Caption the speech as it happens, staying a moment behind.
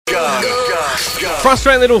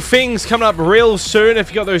Frustrating little things coming up real soon.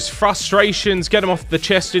 If you got those frustrations, get them off the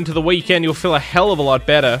chest into the weekend. You'll feel a hell of a lot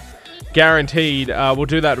better. Guaranteed. We'll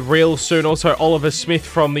do that real soon. Also, Oliver Smith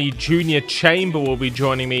from the Junior Chamber will be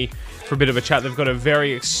joining me for a bit of a chat. They've got a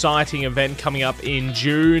very exciting event coming up in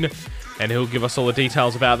June, and he'll give us all the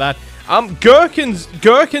details about that.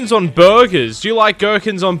 Gherkins on burgers. Do you like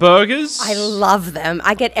gherkins on burgers? I love them.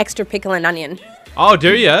 I get extra pickle and onion. Oh,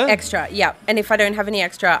 do you? Extra, yeah. And if I don't have any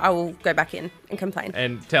extra, I will go back in and complain.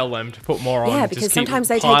 And tell them to put more on. Yeah, because sometimes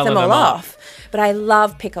they take them all off. But I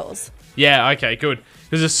love pickles. Yeah, okay, good.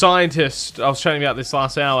 There's a scientist, I was chatting about this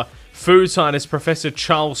last hour, food scientist Professor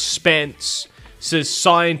Charles Spence says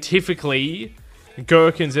scientifically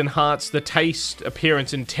gherkins enhance the taste,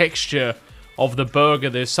 appearance and texture of the burger.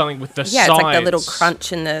 There's something with the sides. Yeah, it's like the little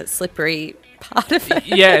crunch and the slippery part of it.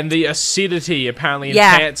 Yeah, and the acidity apparently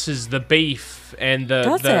enhances the beef and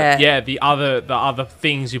the other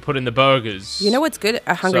things you put in the burgers. You know what's good?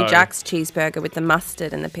 A Hungry Jack's cheeseburger with the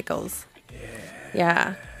mustard and the pickles.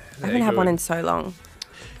 Yeah. I haven't had one in so long.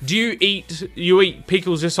 Do you eat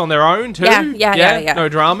pickles just on their own too? Yeah. No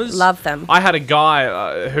dramas? Love them. I had a guy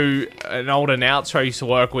an old announcer I used to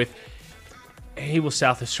work with. He was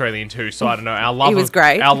South Australian too, so I don't know. He was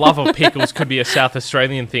great. Our love of pickles could be a South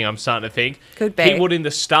Australian thing, I'm starting to think. Could be. He would, in the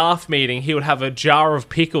staff meeting, he would have a jar of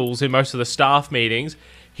pickles in most of the staff meetings.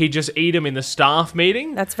 He'd just eat them in the staff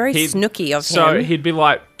meeting. That's very snooky of him. So he'd be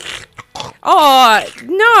like... Oh,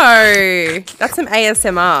 no. That's some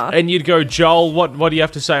ASMR. And you'd go, Joel, what do you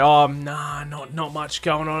have to say? Oh, nah, not much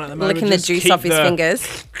going on at the moment. Licking the juice off his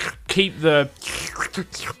fingers. Keep the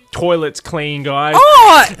toilets clean, guys.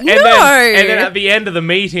 Oh, and then at the end of the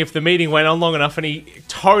meeting, if the meeting went on long enough and he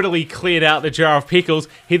totally cleared out the jar of pickles,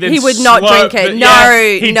 he would not drink it.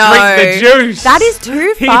 He'd drink the juice. That is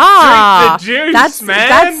too far. He'd drink the juice, man.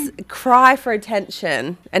 That's cry for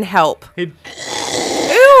attention and help. Ew,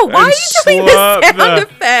 why are you doing the sound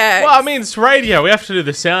effects? Well, I mean, it's radio. We have to do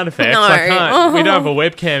the sound effects. No. I can't. We don't have a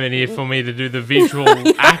webcam in here for me to do the visual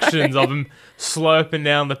actions of him slurping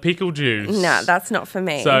down the pickle juice. No, that's not for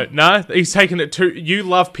me. So, no, he's taking it too... You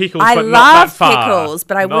love pickles, but not that far. I love pickles,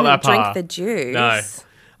 but I wouldn't drink the juice. No.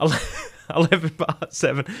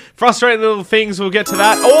 11:07. Frustrating little things, we'll get to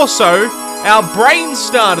that. Also, our brain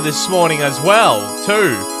starter this morning as well,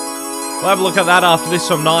 too. We'll have a look at that after this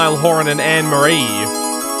from Niall Horan and Anne-Marie.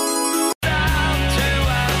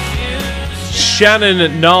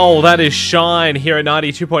 Shannon Knoll, that is Shine here at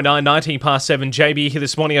 92.9, 19 past 7. JB here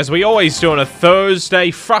this morning, as we always do on a Thursday.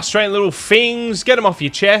 Frustrating little things, get them off your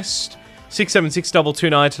chest.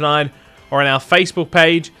 676-22929, or on our Facebook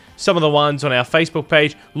page. Some of the ones on our Facebook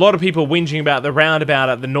page. A lot of people whinging about the roundabout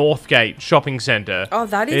at the Northgate Shopping Centre. Oh,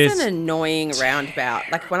 that is an annoying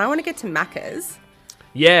roundabout. Like when I want to get to Macca's.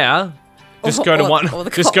 Yeah. Just go to one.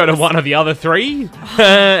 Just go to one of the other three.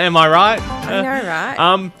 Am I right? I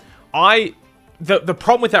know, right? The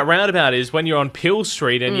problem with that roundabout is when you're on Peel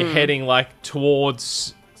Street and you're heading like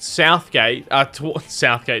towards Southgate, towards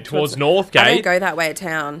Northgate. I don't go that way at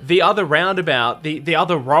town. The other roundabout, the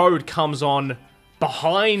other road comes on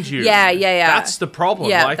behind you. Yeah. That's the problem.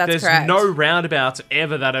 Yeah, like that's there's correct. no roundabouts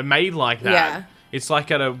ever that are made like that. Yeah. It's like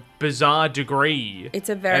at a bizarre degree. It's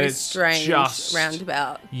a very strange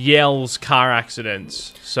roundabout. Yells car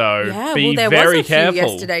accidents. So be there very was a careful. Few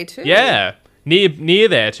yesterday too. Yeah. Near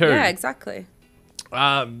there too. Yeah, exactly.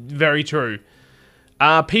 Very true.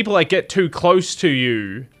 People that get too close to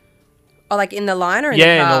you. Oh, like in the line or in the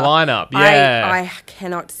car? Yeah, in the lineup. Yeah. I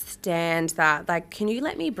cannot stand that. Like, can you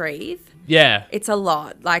let me breathe? Yeah. It's a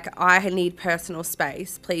lot. Like, I need personal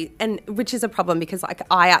space, please. And which is a problem because, like,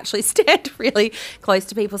 I actually stand really close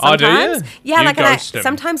to people sometimes. Oh, do you? Yeah, you like,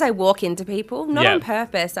 sometimes I walk into people, not on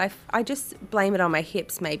purpose. I just blame it on my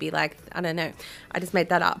hips, maybe. Like, I don't know. I just made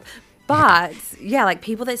that up. But, yeah, like,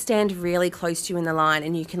 people that stand really close to you in the line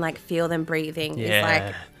and you can, like, feel them breathing is,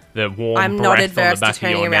 like... The warm I'm breath not on adverse the back to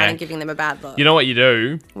turning of your around neck. and giving them a bad look. You know what you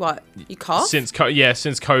do? What? You cough? Since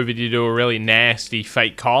COVID, you do a really nasty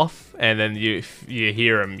fake cough, and then you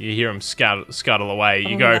hear them scuttle away.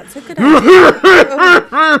 You go. That's a good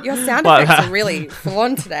idea. Your sound effects are really full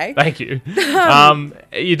on today. Thank you.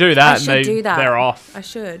 You do that, they're off. I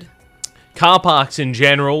should. Car parks in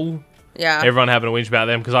general. Yeah. Everyone having a whinge about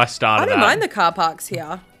them because I started. I don't mind the car parks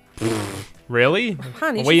here. Really?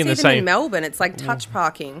 Honey, you should see them in Melbourne. It's like touch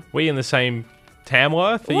parking. We in the same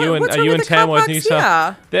Tamworth? Are you in Tamworth, New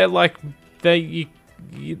South? They're like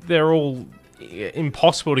they're all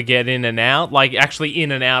impossible to get in and out. Like actually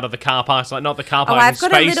in and out of the car parks. Like not the car parking spaces.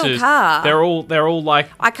 I've got a little car. They're all like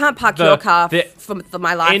I can't park your car for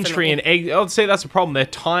my life. Entry and exit. I'd say that's a problem. They're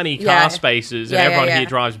tiny car spaces, and everyone here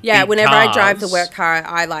drives. Yeah, big whenever cars. I drive the work car,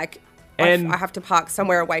 I like And I have to park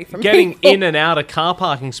somewhere away from getting people. in and out of car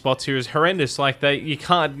parking spots here is horrendous. Like you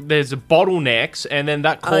can't. There's bottlenecks, and then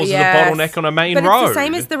that causes a bottleneck on a main road. But it's the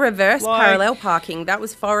same as the reverse parallel parking. That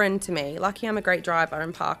was foreign to me. Lucky I'm a great driver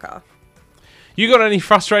and parker. You got any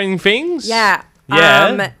frustrating things? Yeah.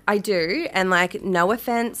 Yeah. I do. And like, no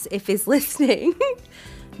offense if he's listening,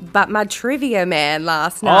 but my trivia man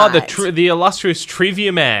last night. Oh, the illustrious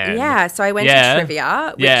trivia man. Yeah, so I went to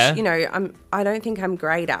trivia, which, you know, I don't think I'm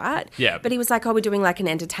great at. Yeah. But he was like, oh, we're doing like an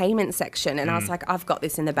entertainment section. And I was like, I've got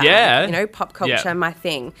this in the bag. Yeah. You know, pop culture, my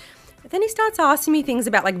thing. But then he starts asking me things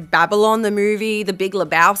about like Babylon, the movie, The Big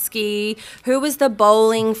Lebowski. Who was the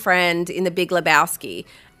bowling friend in The Big Lebowski?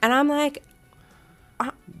 And I'm like,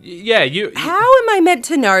 yeah, how am I meant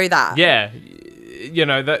to know that? Yeah. You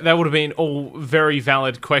know, that would have been all very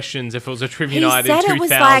valid questions if it was a trivia night in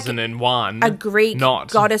 2001. Like a Greek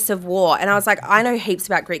goddess of war. And I was like, I know heaps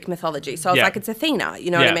about Greek mythology. So I was like, it's Athena. You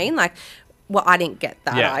know what I mean? Like, well, I didn't get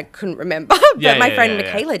that. I couldn't remember. But my friend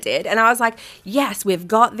Michaela did. And I was like, yes, we've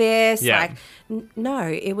got this. Yeah. Like, no,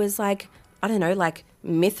 it was like, I don't know, like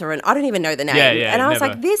Mithrin. I don't even know the name. Yeah, and I was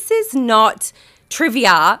like, this is not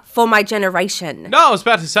trivia for my generation. No, I was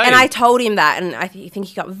about to say. And I told him that, and I think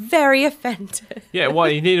he got very offended. Yeah, well,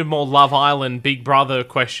 he needed more Love Island, Big Brother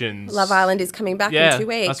questions. Love Island is coming back in 2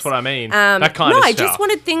 weeks. That's what I mean. That kind of stuff. No, I just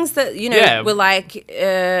wanted things that, you know, were like,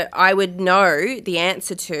 I would know the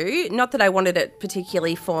answer to. Not that I wanted it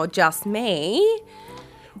particularly for just me.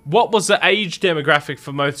 What was the age demographic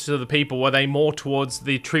for most of the people? Were they more towards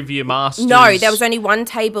the trivia masters? No, there was only one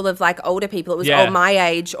table of like older people. It was all my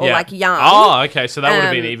age or like young. Oh, okay. So that would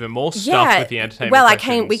have been even more stuff with the entertainment.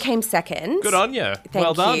 Well, we came second. Good on you.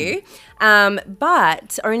 Thank you.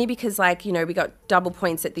 But only because like, you know, we got double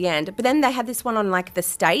points at the end. But then they had this one on like the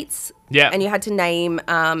states. Yeah. And you had to name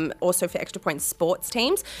also for extra points sports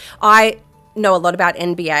teams. I know a lot about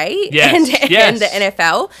NBA and the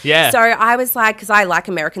NFL. Yeah. So I was like, because I like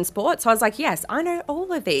American sports, so I was like, yes, I know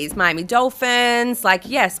all of these. Miami Dolphins, like,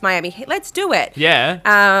 yes, Miami Heat, let's do it. Yeah.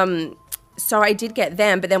 So I did get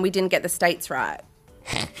them, but then we didn't get the states right.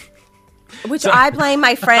 Which I blame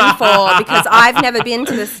my friend for because I've never been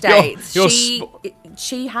to the States.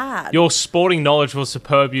 She had. Your sporting knowledge was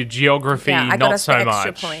superb, your geography not so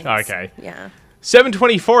much. Points. Okay. Yeah.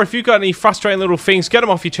 7:24. If you've got any frustrating little things, get them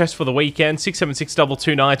off your chest for the weekend.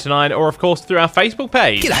 676-22929, or of course through our Facebook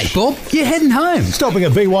page. G'day, Bob. You're heading home. Stopping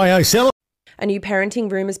at BYO Cellar. A new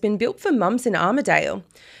parenting room has been built for mums in Armidale.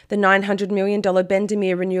 The $900 million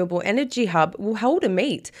Bendemeer Renewable Energy Hub will hold a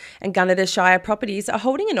meet, and Gunnedah Shire Properties are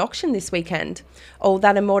holding an auction this weekend. All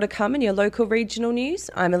that and more to come in your local regional news.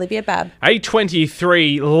 I'm Olivia Babb.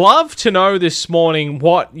 8:23. Love to know this morning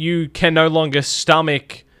what you can no longer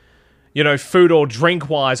stomach, you know, food or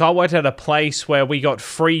drink-wise. I worked at a place where we got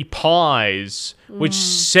free pies, which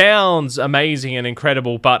sounds amazing and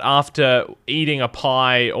incredible, but after eating a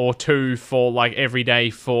pie or two for, like, every day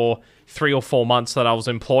for 3 or 4 months that I was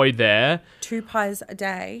employed there... 2 pies a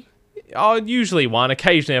day? Oh, usually one.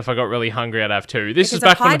 Occasionally, if I got really hungry, I'd have two. This is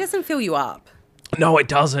back when... a pie doesn't fill you up. No, it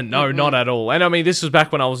doesn't. No, not at all. And I mean, this was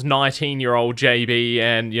back when I was 19-year-old JB,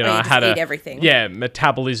 and you know, I had eat everything. Yeah,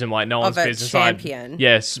 metabolism like no one's business. Champion.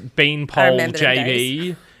 Yes, beanpole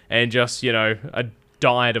JB, and just a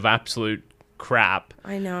diet of absolute crap.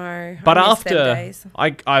 I know. But after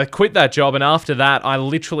I quit that job, and after that, I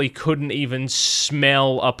literally couldn't even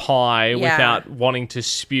smell a pie without wanting to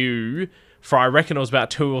spew. For I reckon it was about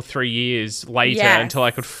 2 or 3 years later until I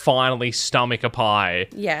could finally stomach a pie.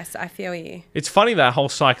 Yes, I feel you. It's funny, that whole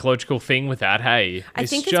psychological thing with that, hey? I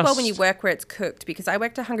think as well when you work where it's cooked, because I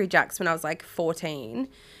worked at Hungry Jack's when I was like 14.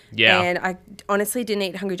 Yeah. And I honestly didn't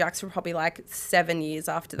eat Hungry Jack's for probably like 7 years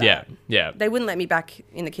after that. Yeah, yeah. They wouldn't let me back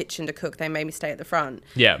in the kitchen to cook. They made me stay at the front.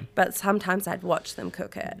 Yeah. But sometimes I'd watch them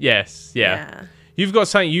cook it. Yes, yeah. You've got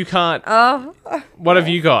something you can't... What have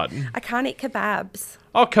you got? I can't eat kebabs.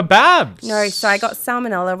 Oh, kebabs! No, so I got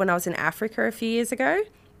salmonella when I was in Africa a few years ago.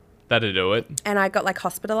 That'd do it. And I got like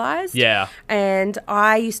hospitalized. Yeah. And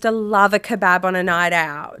I used to love a kebab on a night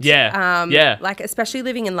out. Yeah. Yeah. Like, especially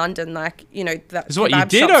living in London, like, you know, that's what you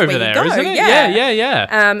did over there, isn't it?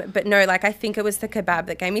 Yeah. But no, like, I think it was the kebab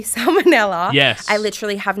that gave me salmonella. Yes. I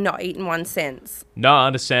literally have not eaten one since. No,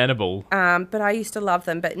 understandable. But I used to love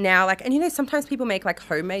them. But now, like, and you know, sometimes people make like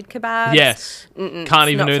homemade kebabs. Yes. Can't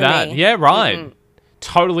even do that. Me. Yeah, right.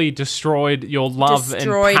 Totally destroyed your love and passion.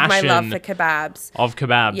 Destroyed my love for kebabs. Of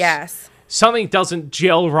kebabs. Yes. Something doesn't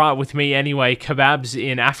gel right with me anyway, kebabs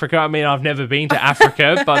in Africa. I mean, I've never been to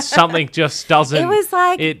Africa, but something just doesn't... It was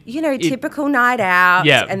like, typical night out.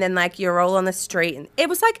 Yeah. And then, like, you're all on the street. And it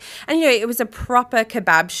was like... And, you know, it was a proper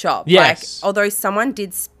kebab shop. Yes. Like, although someone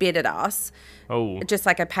did spit at us... Oh. Just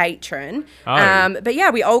like a patron. Oh. But yeah,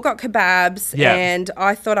 we all got kebabs and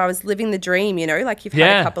I thought I was living the dream, you know, like you've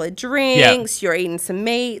had a couple of drinks, you're eating some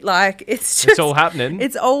meat, like it's all happening.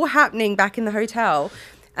 It's all happening back in the hotel.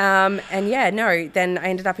 Then I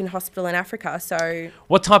ended up in hospital in Africa. So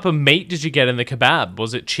what type of meat did you get in the kebab?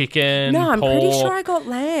 Was it chicken? No, I'm pork? pretty sure I got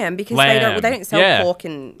lamb because they don't sell pork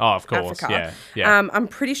in Africa. I'm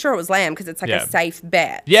pretty sure it was lamb because it's like a safe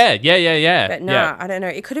bet. Yeah. But no, I don't know.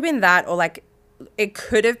 It could have been that, or like it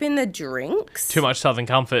could have been the drinks. Too much Southern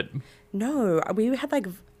Comfort. No, we had like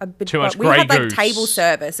a bit. Too much we Grey had like Goose. table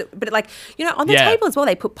service, but like on the table as well,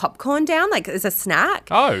 they put popcorn down like as a snack.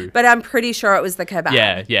 Oh, but I'm pretty sure it was the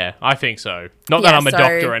kebab. Yeah, I think so. Not that I'm a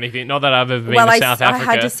doctor or anything. Not that I've ever been to South Africa.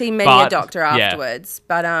 I had to see many a doctor afterwards,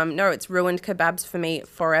 but no, it's ruined kebabs for me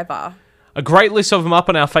forever. A great list of them up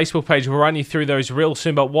on our Facebook page. We'll run you through those real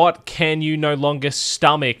soon. But what can you no longer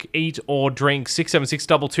stomach, eat or drink?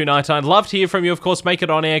 676-2299. Love to hear from you. Of course, make it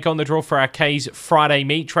on air. Go on the draw for our K's Friday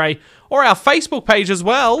meat tray or our Facebook page as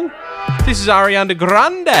well. This is Ariana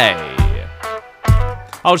Grande.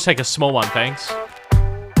 I'll just take a small one, thanks.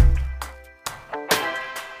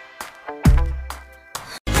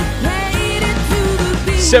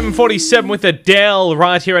 7:47 with Adele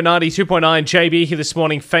right here at 92.9 JB here this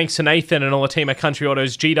morning. Thanks to Nathan and all the team at Country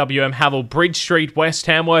Autos, GWM, Havel, Bridge Street, West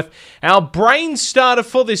Hamworth. Our brain starter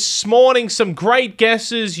for this morning. Some great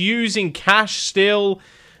guesses using cash still,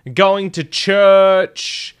 going to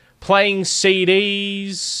church, playing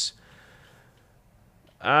CDs.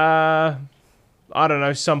 I don't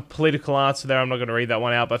know, some political answer there. I'm not going to read that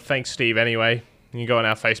one out, but thanks, Steve, anyway. You can go on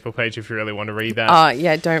our Facebook page if you really want to read that. Oh,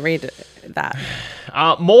 yeah, don't read that.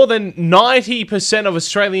 More than 90% of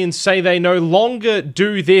Australians say they no longer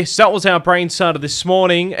do this. That was our brain starter this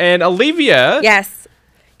morning. And Olivia... Yes,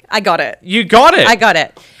 I got it. You got it? I got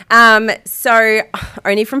it. So,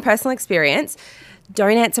 only from personal experience,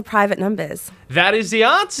 don't answer private numbers. That is the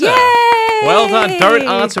answer. Yay! Well done. Don't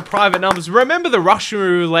answer private numbers. Remember the Russian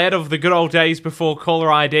roulette of the good old days before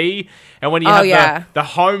caller ID? And when you have the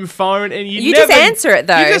home phone and you just answer it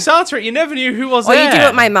though. You just answer it. You never knew who was there. Or you do there.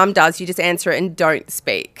 what my mum does. You just answer it and don't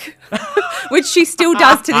speak. Which she still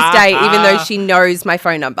does to this day, even though she knows my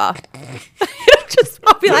phone number.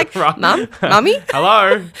 I'll be like, Mum? Mummy?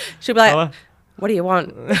 Hello? She'll be like, hello? What do you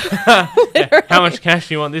want? How much cash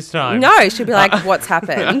do you want this time? No, she'll be like, what's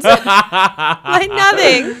happened? Like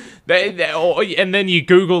nothing. And then you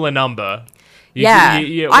Google a number.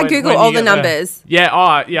 I Google all the numbers.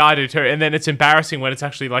 I do too. And then it's embarrassing when it's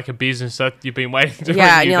actually like a business that you've been waiting to ring you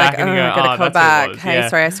and you're back like, and you go, I gotta call back. Hey,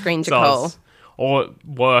 sorry, I screened your call. Or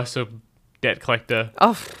worse, a debt collector.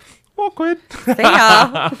 Oh. Awkward. See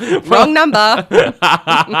ya. Wrong number.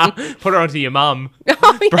 Put her onto your mum.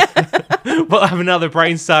 Oh, yeah. We'll have another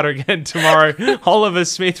brain starter again tomorrow. Oliver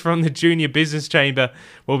Smith from the Junior Business Chamber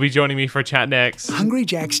will be joining me for a chat next. Hungry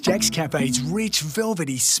Jack's Cafe's rich,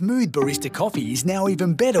 velvety, smooth barista coffee is now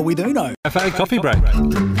even better with Uno. Cafe coffee break.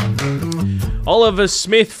 Oliver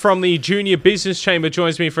Smith from the Junior Business Chamber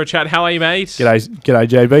joins me for a chat. How are you, mate? G'day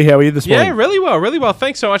JB. How are you this morning? Yeah, really well.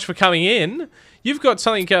 Thanks so much for coming in. You've got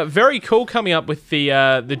something very cool coming up with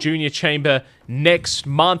the Junior Chamber next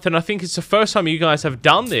month, and I think it's the first time you guys have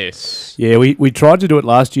done this. Yeah, we tried to do it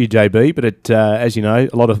last year, JB, but it, as you know,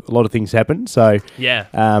 a lot of things happened. So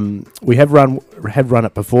we have run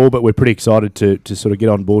it before, but we're pretty excited to sort of get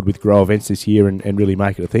on board with Grow Events this year and really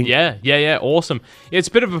make it a thing. Yeah, awesome. Yeah, it's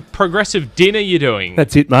a bit of a progressive dinner you're doing.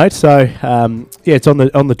 That's it, mate. So it's on the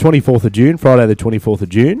 24th of June, Friday the 24th of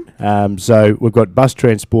June. So we've got bus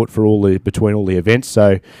transport for between all the events.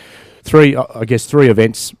 So three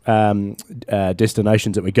events,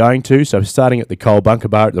 destinations that we're going to. So starting at the Coal Bunker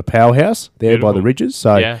Bar at the Powerhouse there by the Ridges.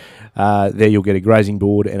 So there you'll get a grazing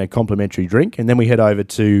board and a complimentary drink. And then we head over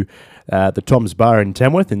to the Tom's Bar in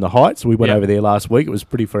Tamworth in the Heights. We went over there last week. It was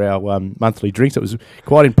pretty for our monthly drinks. It was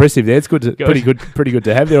quite impressive there. It's pretty good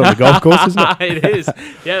to have there on the golf course, isn't it? It is.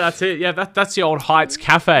 Yeah, that's it. Yeah, that's the old Heights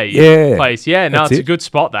Cafe place. Yeah, no, it's a good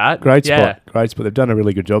spot, that. Great spot. They've done a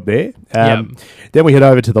really good job there. Then we head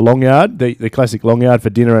over to the Long Yard, the classic Long Yard for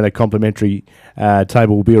dinner and a complimentary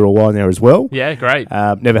table beer or wine there as well. Yeah, great.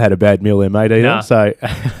 Never had a bad meal there, mate, either. Nah. So,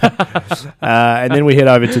 and then we head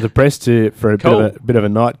over to the Press for a bit of a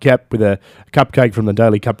nightcap with a cupcake from the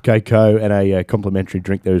Daily Cupcake Co. and a complimentary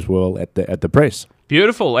drink there as well at the Press.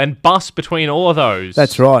 Beautiful. And bus between all of those.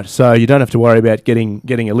 That's right. So you don't have to worry about getting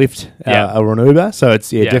a lift or an Uber. So it's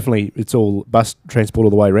definitely it's all bus transport all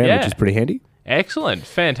the way around, which is pretty handy. Excellent.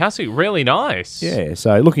 Fantastic. Really nice. Yeah.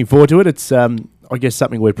 So looking forward to it. It's I guess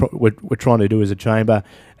something we're trying to do as a chamber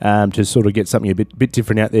to sort of get something a bit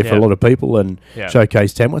different out there for a lot of people and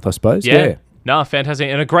showcase Tamworth, I suppose. Yeah. No, fantastic.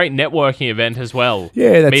 And a great networking event as well.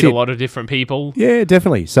 Yeah, that's Meet it. a lot of different people. Yeah,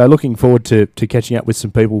 definitely. So looking forward to catching up with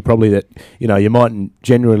some people probably that, you mightn't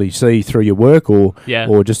generally see through your work or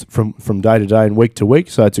just from day to day and week to week.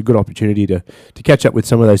 So it's a good opportunity to catch up with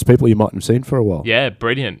some of those people you mightn't have seen for a while. Yeah,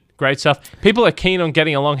 brilliant. Great stuff. People are keen on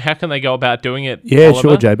getting along. How can they go about doing it, Yeah, Oliver?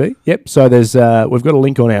 sure, JB. Yep. So there's we've got a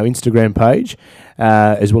link on our Instagram page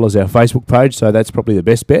as well as our Facebook page. So that's probably the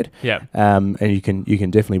best bet. Yeah. And you can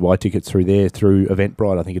definitely buy tickets through there through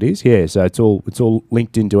Eventbrite, I think it is. Yeah. So it's all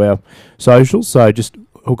linked into our socials. So just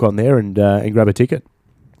hook on there and grab a ticket.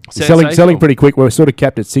 Selling pretty quick. We're sort of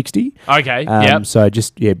capped at 60. Okay. Yep. So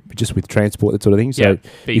just with transport, that sort of thing. So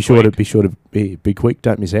be sure to be quick.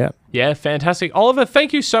 Don't miss out. Yeah, fantastic. Oliver,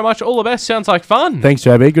 thank you so much. All the best. Sounds like fun. Thanks,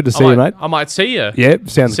 JB. Good to see you, mate. I might see you. Yeah,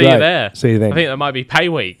 sounds see great. You there. See you then. I think that might be pay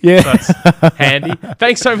week. Yeah. So that's handy.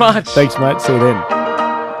 Thanks so much. Thanks, mate. See you then.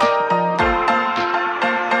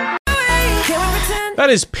 That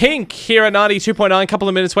is Pink here at 92.9, a couple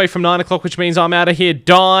of minutes away from 9 o'clock, which means I'm out of here.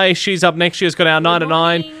 Di, she's up next. She's got our 9 at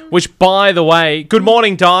 9, which, by the way, good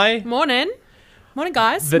morning, Di. Morning. Morning,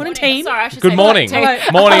 guys. Morning, team. Sorry, I should Good say morning. hello.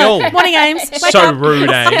 Morning, all. Morning, Ames. Wake So up. rude,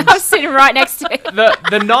 Ames. I was sitting right next to it.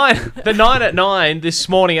 The 9 at 9 this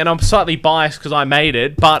morning, and I'm slightly biased because I made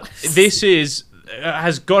it, but this has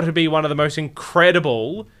got to be one of the most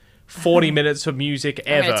incredible 40 minutes of music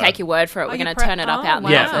I'm ever. going to take your word for it. We're going to turn it up out in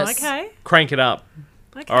the Yeah. office. Okay. Crank it up.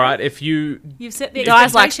 Okay. All right, if you You've set the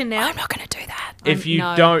Guys, like, expectation now. I'm not going to do that. if you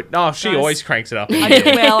No. don't, oh, she Guys. always cranks it up. I do.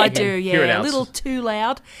 Well, I You do. can hear it Yeah, a out. little too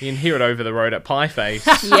loud. You can hear it over the road at Pie Face.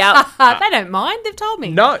 Yep. They don't mind. They've told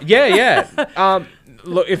me. No, yeah.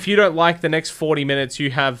 Look, if you don't like the next 40 minutes,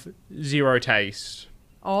 you have zero taste.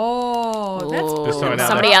 Oh, that's Just throwing it out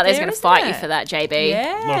Somebody there. out there's going to isn't fight it? you for that, JB.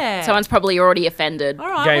 Yeah. Someone's probably already offended. All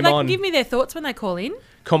right. Game Well, they on. can give me their thoughts when they call in.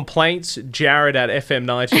 Complaints, Jared at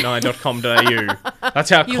fm99.com.au.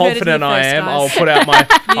 That's how You heard it confident here I first, am. guys.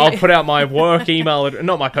 I'll put out my work email,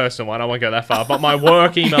 not my personal one. I won't go that far, but my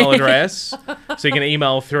work email address, so you can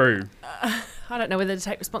email through. I don't know whether to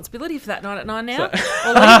take responsibility for that 9 at 9 now or leave it.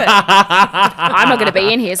 I'm not going to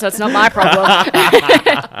be in here, so it's not my problem.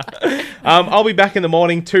 I'll be back in the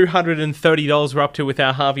morning. $230 we're up to with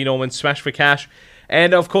our Harvey Norman Smash for Cash.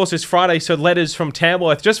 And, of course, it's Friday, so letters from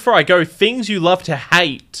Tamworth. Just before I go, things you love to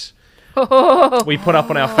hate. We put up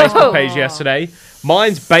on our Facebook page yesterday.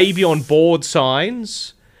 Mine's baby on board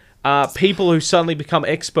signs. People who suddenly become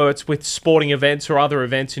experts with sporting events or other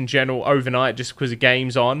events in general overnight just because the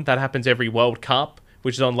game's on. That happens every World Cup,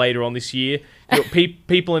 which is on later on this year. You've got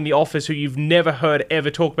people in the office who you've never heard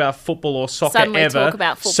ever talk about football or soccer Suddenly ever. talk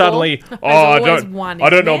about football. Suddenly, always one, I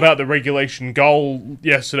don't isn't know there? about the regulation goal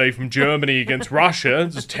yesterday from Germany against Russia.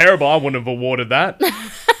 It's terrible. I wouldn't have awarded that.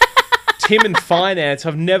 Tim in finance,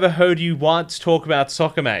 I've never heard you once talk about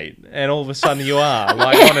soccer, mate. And all of a sudden you are.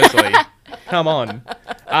 Like, honestly. Come on.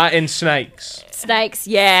 And snakes. Snakes,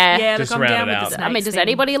 yeah. Yeah, Just look, I'm round down it with out. the snakes I mean, does thing.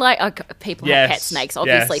 anybody like... people Yes, have pet snakes.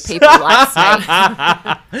 Obviously, yes. people like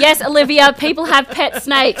snakes. Yes, Olivia, people have pet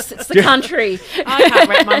snakes. It's the country. I can't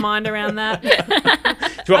wrap my mind around that. Do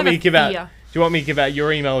you want me to give out? fear. Do you want me to give out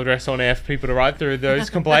your email address on air for people to write through those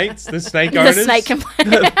complaints? The snake The owners, snake complaint.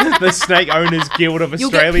 the Snake Owners Guild of You'll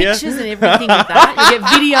Australia. get pictures and everything of that. You'll get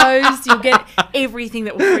videos. You'll get everything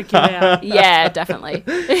that will freak you out. Yeah, definitely.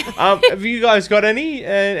 Have you guys got any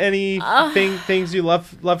things you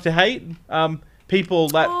love to hate? People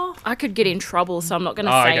that I could get in trouble, so I'm not going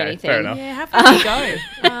to Oh, say okay, anything. fair enough. Yeah, how far do you go?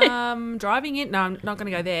 Driving it? No, I'm not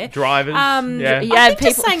going to go there. drivers. yeah. I think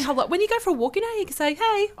just people- saying hello. When you go for a walk, you can say,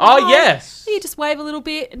 hey. Oh, hi. yes. You just wave a little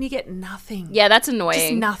bit and you get nothing. Yeah, that's Just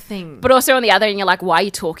annoying. nothing. But also on the other end, you're like, why are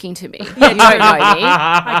you talking to me? You don't know me.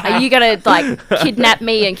 Are you going to, like, kidnap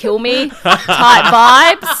me and kill me?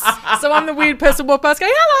 Type vibes. So I'm the weird person walk past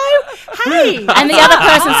going, hello, hey. And the other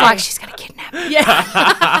person's like, she's going to kidnap me.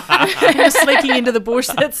 Yeah. You're sneaking into the bush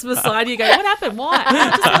that's beside you going, what happened? Why?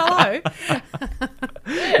 Just hello.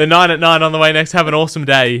 The 9 at 9 on the way next. Have an awesome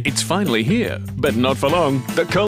day. It's finally here, but not for long. The